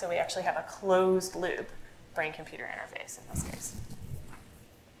feedback. So we actually have a closed loop brain-computer interface in this case.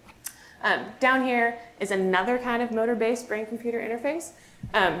 Down here is another kind of motor-based brain-computer interface.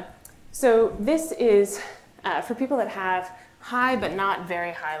 So this is for people that have high but not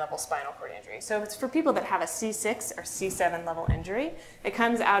very high level spinal cord injury. So it's for people that have a C6 or C7 level injury. It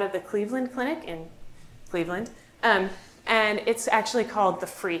comes out of the Cleveland Clinic in Cleveland, and it's actually called the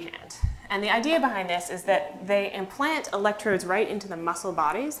freehand. And the idea behind this is that they implant electrodes right into the muscle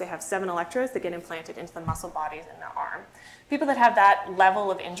bodies. They have 7 electrodes that get implanted into the muscle bodies in the arm. People that have that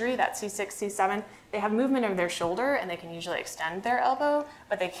level of injury, that C6, C7, they have movement of their shoulder and they can usually extend their elbow,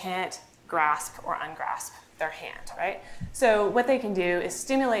 but they can't grasp or ungrasp their hand, right? So what they can do is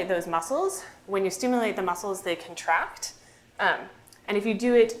stimulate those muscles. When you stimulate the muscles, they contract. And if you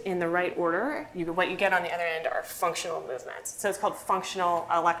do it in the right order, what you get on the other end are functional movements. So it's called functional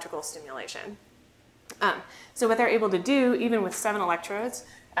electrical stimulation. So what they're able to do, even with 7 electrodes,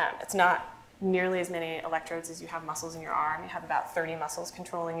 it's not nearly as many electrodes as you have muscles in your arm. You have about 30 muscles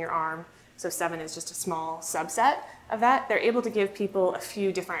controlling your arm. So 7 is just a small subset of that. They're able to give people a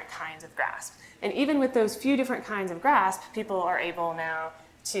few different kinds of grasp. And even with those few different kinds of grasp, people are able now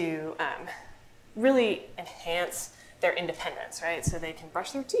to really enhance their independence, right? So they can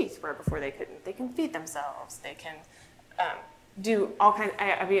brush their teeth where before they couldn't. They can feed themselves. They can do all kinds.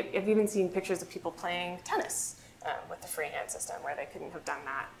 I've even seen pictures of people playing tennis with the freehand system where they couldn't have done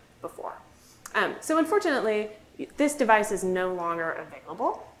that before. So unfortunately, this device is no longer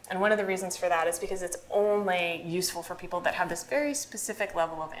available. And one of the reasons for that is because it's only useful for people that have this very specific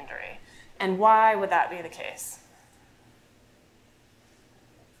level of injury. And why would that be the case?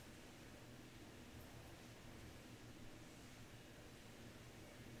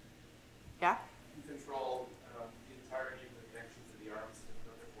 Yeah? You control the entirety of the connections of the arms, and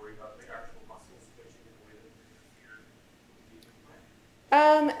don't have to worry about the actual muscles switching in the way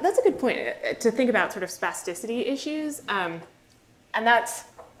that That's a good point to think about sort of spasticity issues. And that's,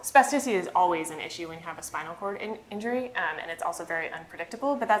 spasticity is always an issue when you have a spinal cord injury, and it's also very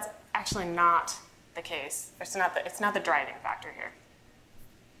unpredictable, but that's actually not the case. It's not the driving factor here.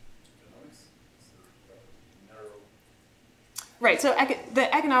 Right, so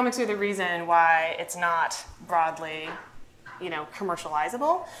the economics are the reason why it's not broadly,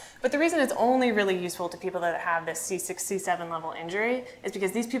 commercializable. But the reason it's only really useful to people that have this C6, C7 level injury is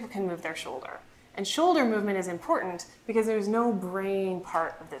because these people can move their shoulder. And shoulder movement is important because there's no brain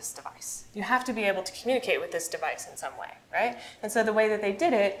part of this device. You have to be able to communicate with this device in some way, right? And so the way that they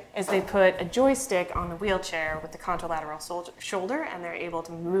did it is they put a joystick on the wheelchair with the contralateral shoulder, and they're able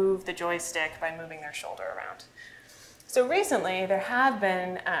to move the joystick by moving their shoulder around. So recently, there have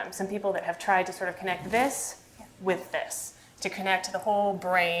been some people that have tried to sort of connect this with this, to connect the whole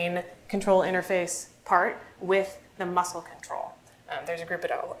brain control interface part with the muscle control. There's a group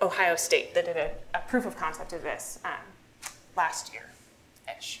at Ohio State that did a proof of concept of this last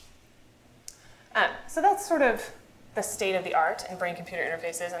year-ish. So that's sort of the state of the art in brain-computer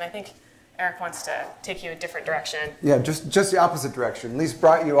interfaces, and I think Eric wants to take you a different direction. Yeah, just the opposite direction. Lise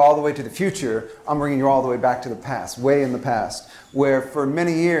brought you all the way to the future. I'm bringing you all the way back to the past, way in the past, where for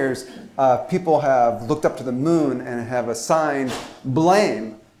many years people have looked up to the moon and have assigned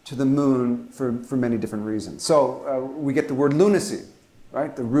blame to the moon for many different reasons. So we get the word lunacy,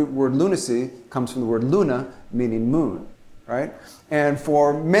 right? The root word lunacy comes from the word luna, meaning moon, right? And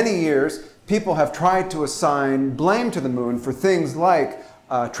for many years, people have tried to assign blame to the moon for things like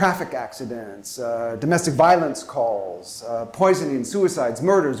traffic accidents, domestic violence calls, poisoning, suicides,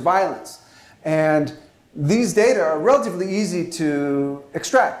 murders, violence. And these data are relatively easy to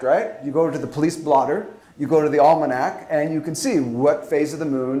extract, right? You go to the police blotter, you go to the almanac, and you can see what phase of the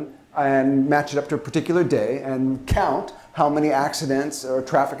moon and match it up to a particular day and count how many accidents or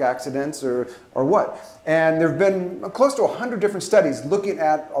traffic accidents or what. And there have been close to 100 different studies looking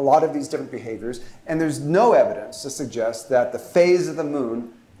at a lot of these different behaviors, and there's no evidence to suggest that the phase of the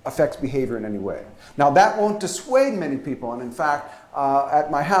moon affects behavior in any way. Now that won't dissuade many people, and in fact,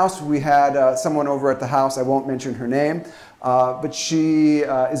 at my house we had someone over at the house, I won't mention her name, but she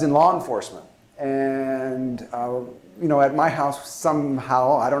is in law enforcement. And you know, at my house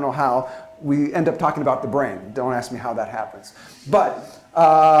somehow, I don't know how, we end up talking about the brain. Don't ask me how that happens. But,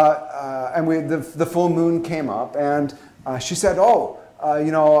 and the full moon came up, and she said, oh,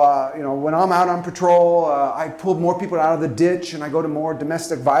 you know, when I'm out on patrol, I pull more people out of the ditch, and I go to more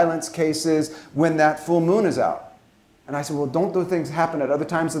domestic violence cases when that full moon is out. And I said, well, don't those things happen at other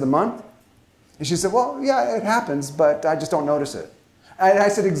times of the month? And she said, well, yeah, it happens, but I just don't notice it. And I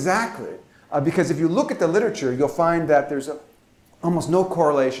said, exactly. Because if you look at the literature, you'll find that there's almost no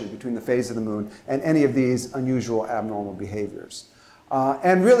correlation between the phase of the moon and any of these unusual abnormal behaviors.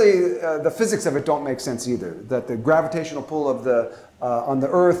 And really, the physics of it don't make sense either. That the gravitational pull of on the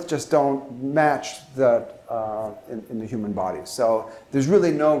Earth just don't match that in the human body. So there's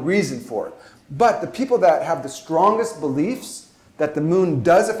really no reason for it. But the people that have the strongest beliefs that the moon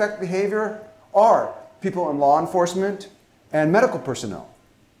does affect behavior are people in law enforcement and medical personnel.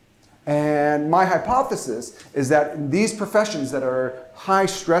 And my hypothesis is that in these professions that are high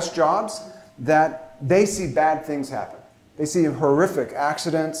stress jobs, that they see bad things happen. They see horrific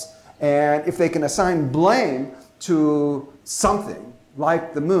accidents, and if they can assign blame to something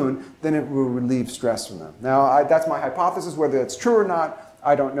like the moon, then it will relieve stress from them. Now, that's my hypothesis. Whether it's true or not,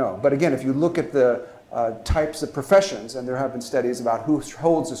 I don't know. But again, if you look at the types of professions, and there have been studies about who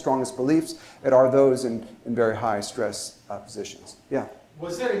holds the strongest beliefs, it are those in very high stress positions. Yeah?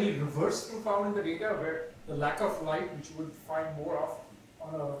 Was there any reverse thing found in the data where the lack of light, which you would find more of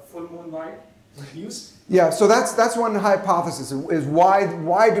on a full moon night, reduced? Yeah, so that's one hypothesis, is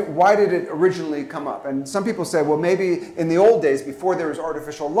why did it originally come up? And some people say, well, maybe in the old days, before there was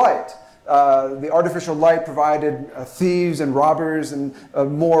artificial light, the artificial light provided thieves and robbers and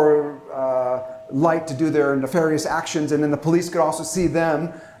more light to do their nefarious actions, and then the police could also see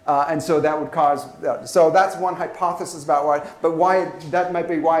them. And so that would cause, so that's one hypothesis about why, but that might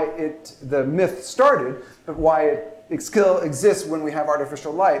be why the myth started, but why it still exists when we have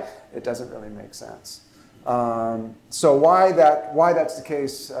artificial light, it doesn't really make sense. So why that's the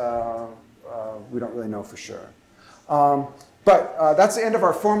case, we don't really know for sure. But that's the end of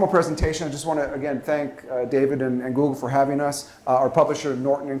our formal presentation. I just want to, again, thank David and Google for having us, our publisher,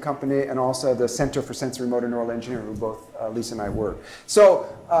 Norton & Company, and also the Center for Sensorimotor Neural Engineering, where both Lisa and I work. So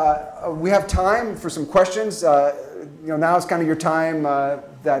we have time for some questions. You know, now is kind of your time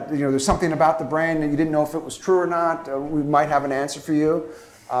that, you know, there's something about the brain and you didn't know if it was true or not. We might have an answer for you.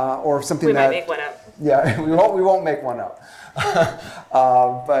 Or something we might make one up. Yeah, we won't make one up.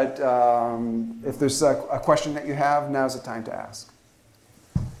 But if there's a question that you have, now's the time to ask.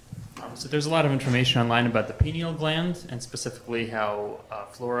 So there's a lot of information online about the pineal gland and specifically how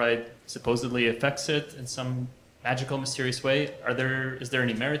fluoride supposedly affects it in some magical, mysterious way. Is there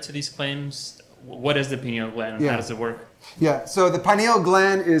any merit to these claims? What is the pineal gland and how does it work? Yeah, so the pineal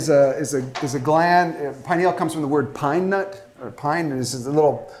gland is a gland. Pineal comes from the word pine nut, or pine, and this is a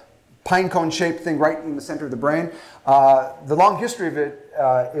little pine cone shaped thing right in the center of the brain. The long history of it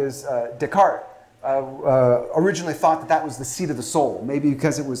is Descartes originally thought that was the seat of the soul, maybe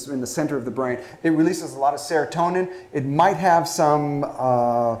because it was in the center of the brain. It releases a lot of serotonin. It might have some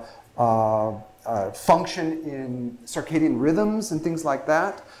function in circadian rhythms and things like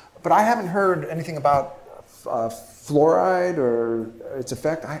that. But I haven't heard anything about fluoride or its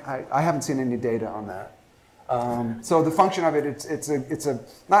effect. I haven't seen any data on that. So the function of it,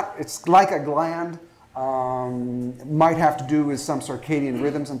 it's like a gland, Might have to do with some circadian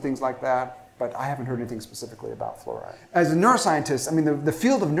rhythms and things like that, but I haven't heard anything specifically about fluoride. As a neuroscientist, I mean, the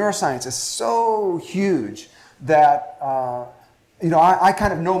field of neuroscience is so huge that, I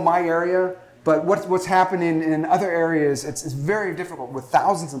kind of know my area, but what's happening in other areas, it's very difficult with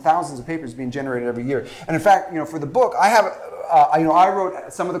thousands and thousands of papers being generated every year. And in fact, for the book, I have, I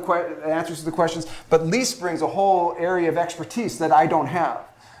wrote some of the answers to the questions, but Lise brings a whole area of expertise that I don't have.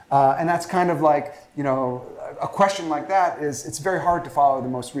 And that's kind of like, a question like that it's very hard to follow the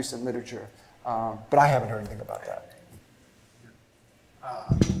most recent literature. But I haven't heard anything about that.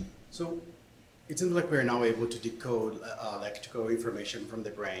 So it seems like we're now able to decode electrical information from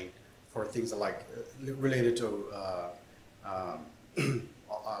the brain for things like related to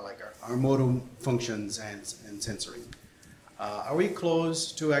like our motor functions and sensory. Are we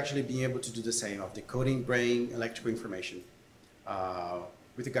close to actually being able to do the same of decoding brain electrical information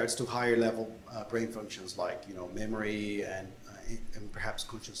with regards to higher level brain functions like memory and perhaps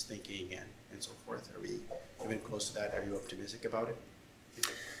conscious thinking and so forth? Are we even close to that? Are you optimistic about it?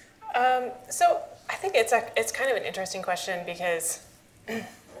 So I think it's kind of an interesting question because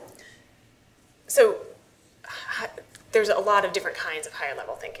there's a lot of different kinds of higher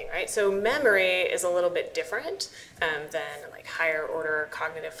level thinking, right? So memory is a little bit different than like higher order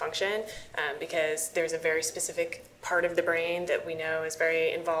cognitive function because there's a very specific part of the brain that we know is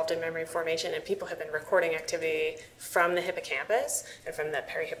very involved in memory formation, and people have been recording activity from the hippocampus and from the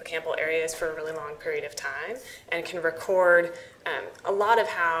perihippocampal areas for a really long period of time and can record a lot of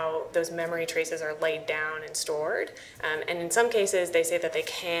how those memory traces are laid down and stored. And in some cases, they say that they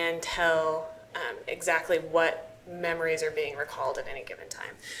can tell exactly what memories are being recalled at any given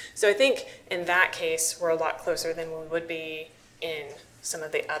time. So I think in that case, we're a lot closer than we would be in some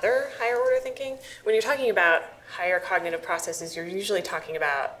of the other higher order thinking. When you're talking about higher cognitive processes, you're usually talking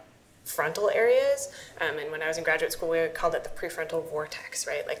about frontal areas. And when I was in graduate school, we called it the prefrontal vortex,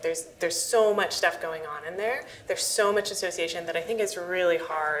 right? Like there's so much stuff going on in there. There's so much association that I think it's really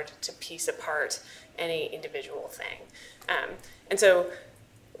hard to piece apart any individual thing. And so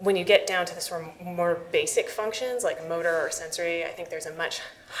when you get down to the sort of more basic functions like motor or sensory, I think there's a much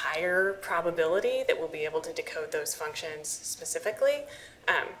higher probability that we'll be able to decode those functions specifically,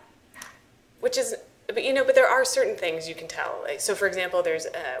 which is, but there are certain things you can tell. Like, so for example, there's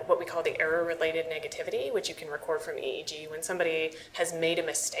what we call the error-related negativity, which you can record from EEG. When somebody has made a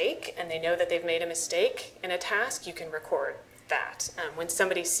mistake and they know that they've made a mistake in a task, you can record that. When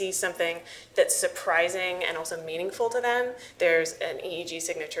somebody sees something that's surprising and also meaningful to them, there's an EEG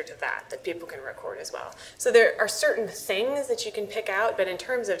signature to that people can record as well. So there are certain things that you can pick out, but in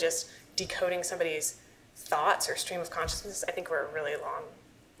terms of just decoding somebody's thoughts or stream of consciousness, I think we're a really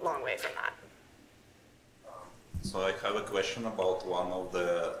long way from that. So I have a question about one of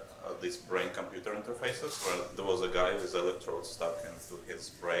these brain-computer interfaces where there was a guy with electrodes stuck into his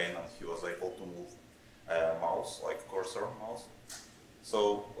brain and he was able to move a mouse, like cursor mouse.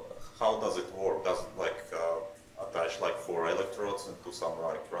 So how does it work? Does it attach 4 electrodes into some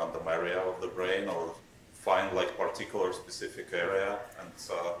random area of the brain, or find particular specific area? And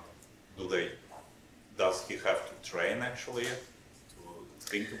does he have to train actually to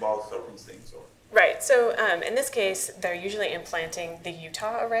think about certain things? Or? Right. So in this case, they're usually implanting the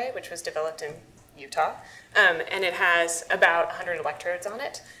Utah array, which was developed in Utah, and it has about 100 electrodes on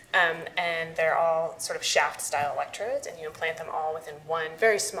it. And they're all sort of shaft-style electrodes, and you implant them all within one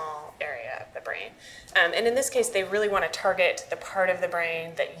very small area of the brain. And in this case, they really want to target the part of the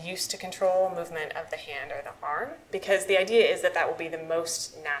brain that used to control movement of the hand or the arm, because the idea is that will be the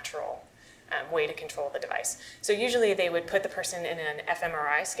most natural way to control the device. So usually they would put the person in an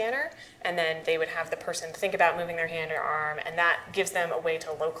fMRI scanner, and then they would have the person think about moving their hand or arm, and that gives them a way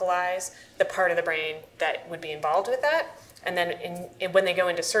to localize the part of the brain that would be involved with that. And then when they go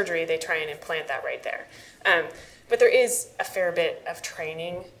into surgery, they try and implant that right there. But there is a fair bit of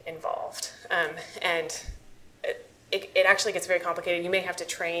training involved. And it actually gets very complicated. You may have to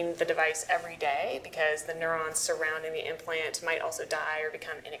train the device every day because the neurons surrounding the implant might also die or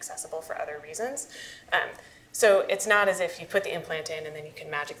become inaccessible for other reasons. So it's not as if you put the implant in and then you can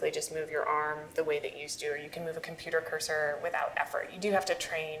magically just move your arm the way that you used to, or you can move a computer cursor without effort. You do have to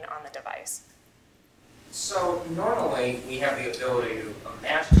train on the device. So normally we have the ability to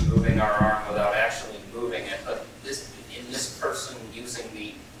imagine moving our arm without actually moving it, but in this person using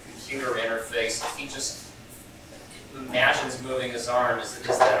the computer interface, if he just imagines moving his arm, is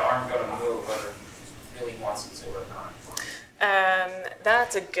that arm going to move whether he really wants it to or not?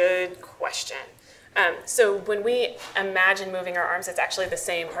 That's a good question. So when we imagine moving our arms, it's actually the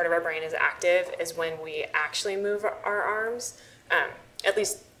same part of our brain is active as when we actually move our arms. At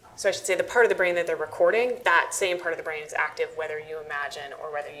least so I should say the part of the brain that they're recording, that same part of the brain is active whether you imagine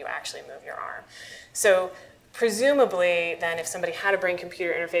or whether you actually move your arm. So presumably, then, if somebody had a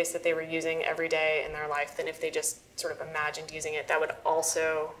brain-computer interface that they were using every day in their life, then if they just sort of imagined using it, that would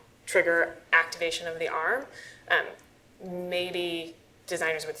also trigger activation of the arm. Maybe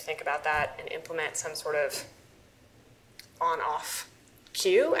designers would think about that and implement some sort of on-off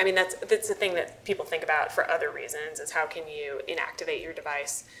cue. I mean, that's the thing that people think about for other reasons, is how can you inactivate your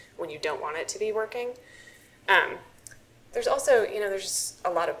device when you don't want it to be working. There's also, there's just a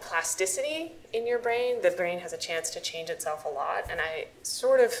lot of plasticity in your brain. The brain has a chance to change itself a lot, and I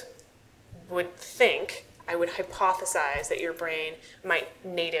sort of would think, I would hypothesize that your brain might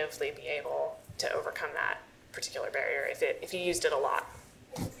natively be able to overcome that particular barrier if you used it a lot.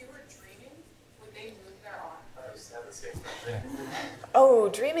 If you were dreaming, would they move their arm? I just had the same thing. Oh,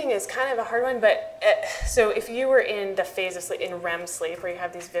 dreaming is kind of a hard one, but so if you were in the phase of sleep, in REM sleep, where you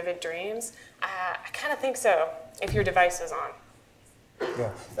have these vivid dreams, I kind of think so, if your device is on.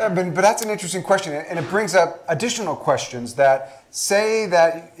 Yeah, but that's an interesting question, and it brings up additional questions that say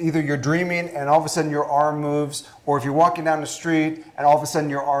that either you're dreaming and all of a sudden your arm moves, or if you're walking down the street and all of a sudden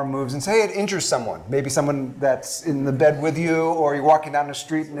your arm moves, and say it injures someone, maybe someone that's in the bed with you, or you're walking down the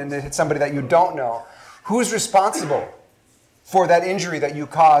street and then it hits somebody that you don't know. Who's responsible for that injury that you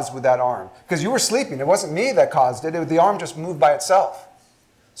caused with that arm? Because you were sleeping. It wasn't me that caused it. The arm just moved by itself.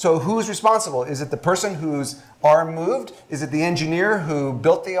 So who's responsible? Is it the person whose arm moved? Is it the engineer who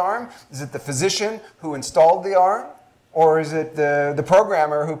built the arm? Is it the physician who installed the arm? Or is it the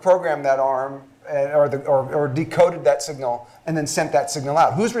programmer who programmed that arm or decoded that signal and then sent that signal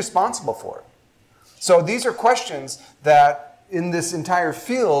out? Who's responsible for it? So these are questions that in this entire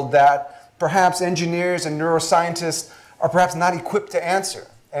field that perhaps engineers and neuroscientists are perhaps not equipped to answer.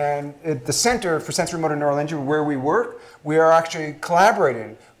 And at the Center for Sensorimotor Neural Engineering, where we work, we are actually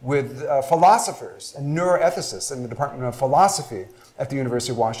collaborating with philosophers and neuroethicists in the Department of Philosophy at the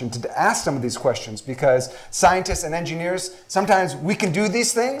University of Washington to ask some of these questions, because scientists and engineers, sometimes we can do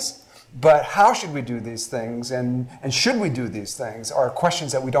these things, but how should we do these things and should we do these things are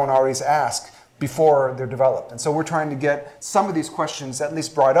questions that we don't always ask before they're developed. And so we're trying to get some of these questions at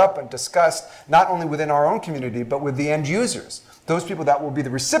least brought up and discussed, not only within our own community, but with the end users, those people that will be the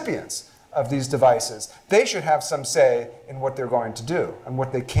recipients of these devices. They should have some say in what they're going to do, and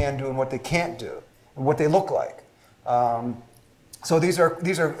what they can do and what they can't do, and what they look like. So these are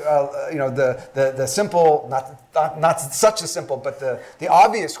the simple, not such a simple, but the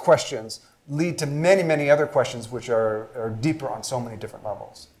obvious questions lead to many, many other questions which are deeper on so many different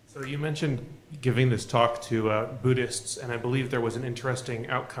levels. So you mentioned giving this talk to Buddhists, and I believe there was an interesting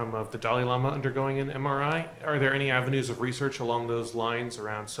outcome of the Dalai Lama undergoing an MRI. Are there any avenues of research along those lines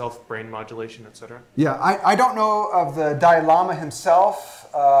around self-brain modulation, et cetera? Yeah, I don't know of the Dalai Lama himself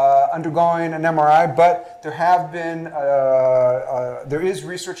undergoing an MRI, but there have been, there is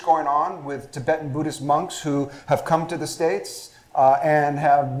research going on with Tibetan Buddhist monks who have come to the States and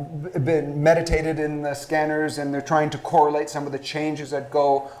have been meditated in the scanners, and they're trying to correlate some of the changes that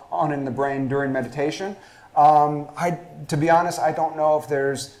go on in the brain during meditation. To be honest, I don't know if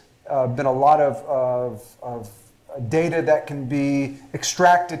there's been a lot of data that can be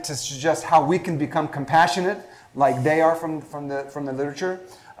extracted to suggest how we can become compassionate like they are from the literature.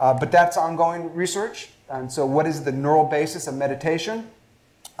 But that's ongoing research. And so what is the neural basis of meditation?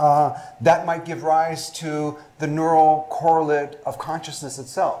 That might give rise to the neural correlate of consciousness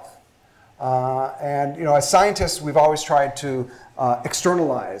itself. And as scientists, we've always tried to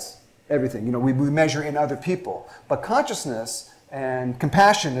externalize everything. We measure in other people. But consciousness and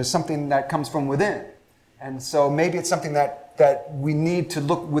compassion is something that comes from within. And so maybe it's something that we need to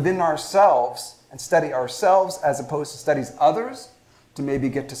look within ourselves and study ourselves as opposed to study others, to maybe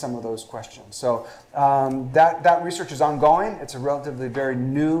get to some of those questions. So that research is ongoing. It's a relatively very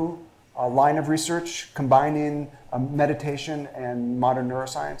new line of research combining meditation and modern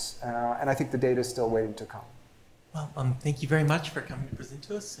neuroscience. And I think the data is still waiting to come. Well, thank you very much for coming to present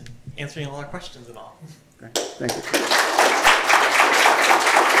to us and answering all our questions and all. Great. Thank you.